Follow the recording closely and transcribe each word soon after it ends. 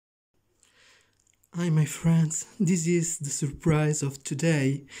Hi my friends, this is the surprise of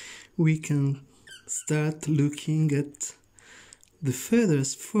today. We can start looking at the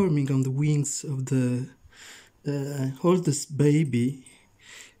feathers forming on the wings of the oldest baby,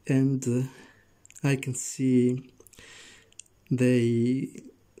 and I can see they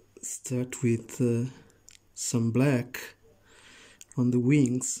start with some black on the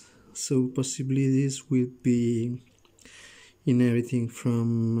wings, so possibly this will be inheriting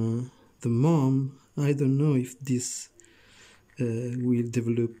from the mom. I don't know if this will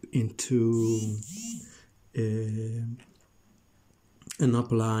develop into an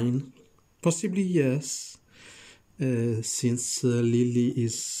upline. Possibly yes, since Lily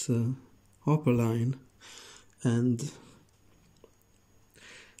is opaline, and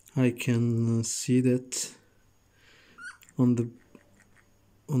I can see that on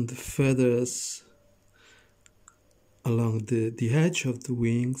the feathers along the edge of the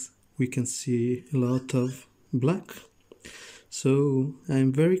wings we can see a lot of black. So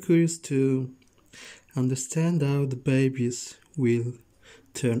I'm very curious to understand how the babies will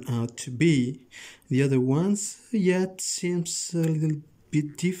turn out to be. The other ones yet seems a little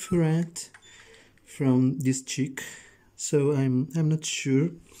bit different from this chick, so I'm not sure.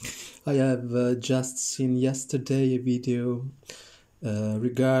 I have just seen yesterday a video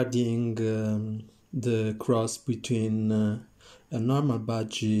regarding the cross between a normal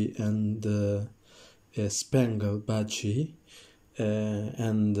budgie and a Spangle budgie,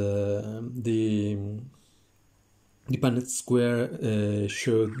 and the Punnett square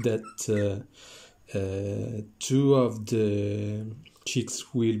showed that two of the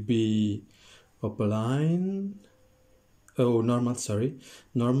chicks will be opaline. Normal,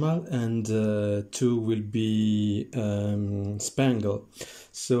 and two will be Spangle.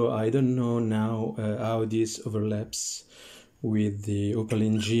 So I don't know now how this overlaps with the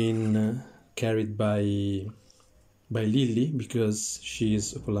opaline gene carried by Lily, because she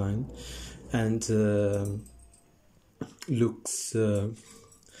is opaline and looks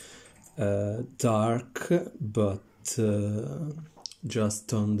dark, but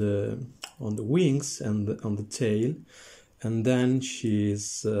just on the wings and on the tail. And then she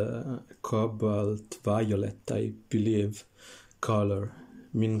is cobalt violet, I believe, color.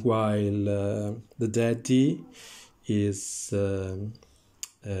 Meanwhile, the daddy is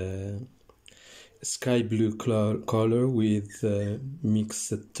sky blue color with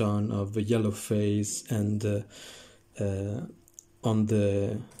mixed tone of yellow face, and on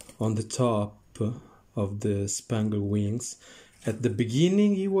the top of the spangle wings. At the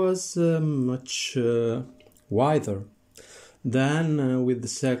beginning, he was much wider. Then, with the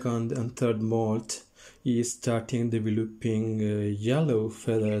second and third molt, he is starting developing yellow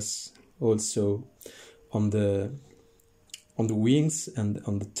feathers also on the wings and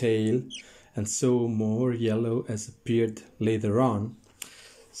on the tail, and so more yellow has appeared later on.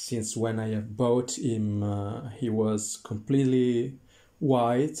 Since when I have bought him, he was completely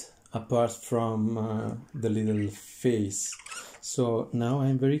white apart from the little face. So now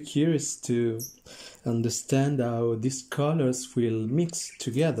I'm very curious to understand how these colors will mix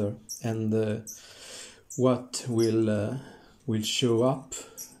together, and what will show up.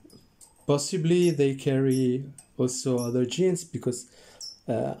 Possibly they carry also other genes, because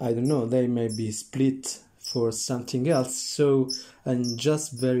I don't know, they may be split for something else. So I'm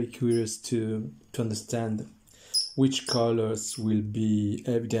just very curious to understand which colors will be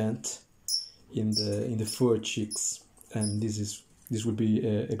evident in the four chicks, and this will be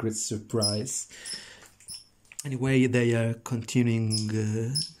a great surprise. Anyway, they are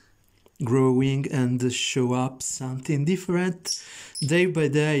continuing growing and show up something different day by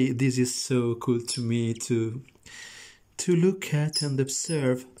day. This is so cool to me to look at and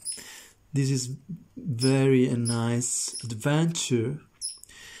observe. This is very a nice adventure.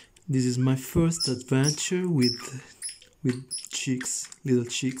 This is my first adventure with chicks, little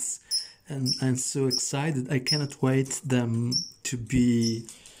chicks, and I'm so excited. I cannot wait them to be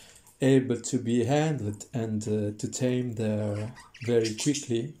able to be handled and to tame there very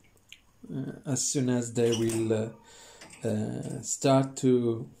quickly, as soon as they will start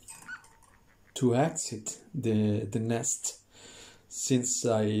to exit the nest, since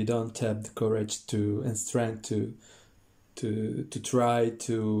I don't have the courage and strength to try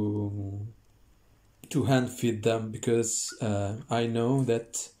to hand feed them, because I know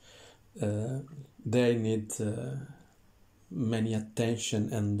that they need many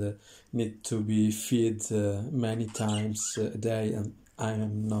attention and need to be fed many times a day, and I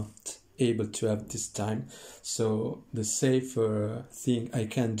am not able to have this time. So the safer thing I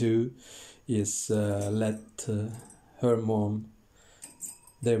can do is let her mom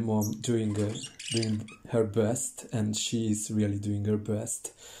their mom doing her best, and she is really doing her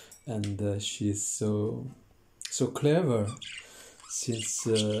best, and she is so clever, since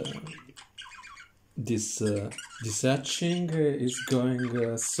this hatching is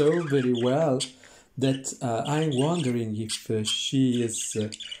going so very well that I'm wondering if she is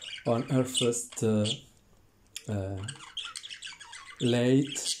on her first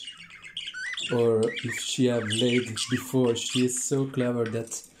late, or if she have laid before. She is so clever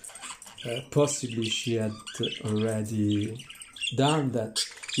that possibly she had already done that.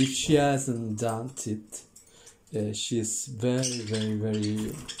 If she hasn't done it, she is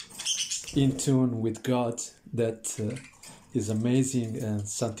very in tune with God. That is amazing, and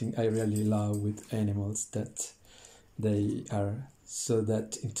something I really love with animals, that they are so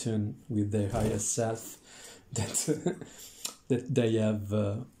that in tune with their higher self, that that they have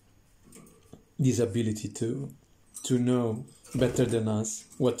this ability to know better than us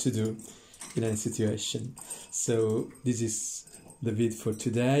what to do in any situation. So this is the video for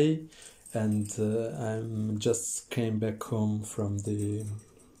today, and I'm just came back home from the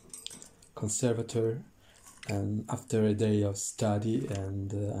conservator, and after a day of study,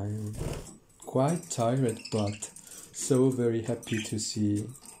 and I'm quite tired, but so very happy to see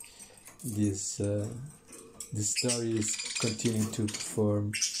this story is continuing to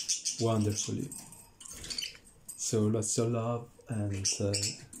perform wonderfully. So lots of love, and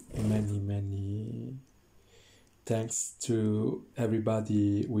many thanks to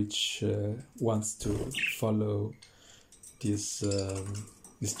everybody which wants to follow this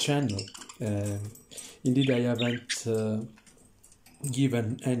channel. Indeed, I haven't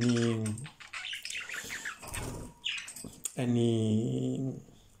given any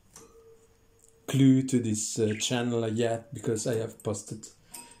clue to this channel yet, because I have posted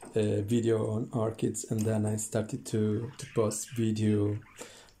a video on orchids, and then I started to post video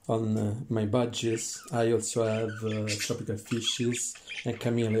on my budgies. I also have tropical fishes and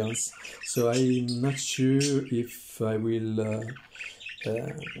chameleons, so I'm not sure if I will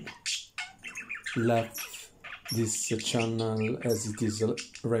left this channel as it is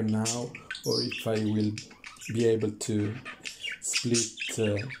right now, or if I will be able to split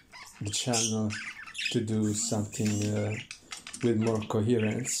the channel to do something with more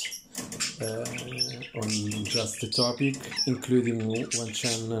coherence on just the topic, including one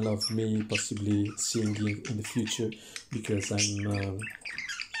channel of me possibly singing in the future, because I'm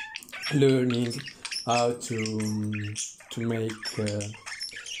learning how to make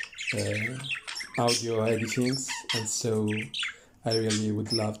audio editings, and so I really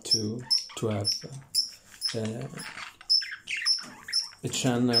would love to have a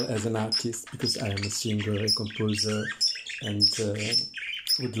channel as an artist, because I am a singer, a composer, and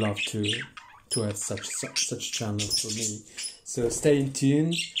would love to have such channel for me. So stay in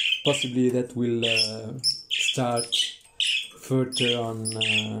tune. Possibly that will start further on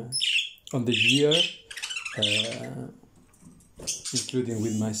the year, including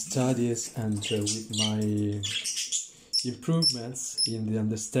with my studies and with my improvements in the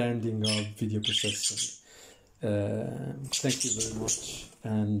understanding of video processing. Thank you very much,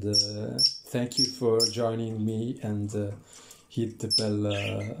 and thank you for joining me, and hit the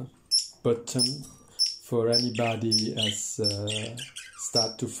bell button for anybody as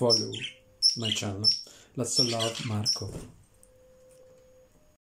start to follow my channel. Lots of love, Marco.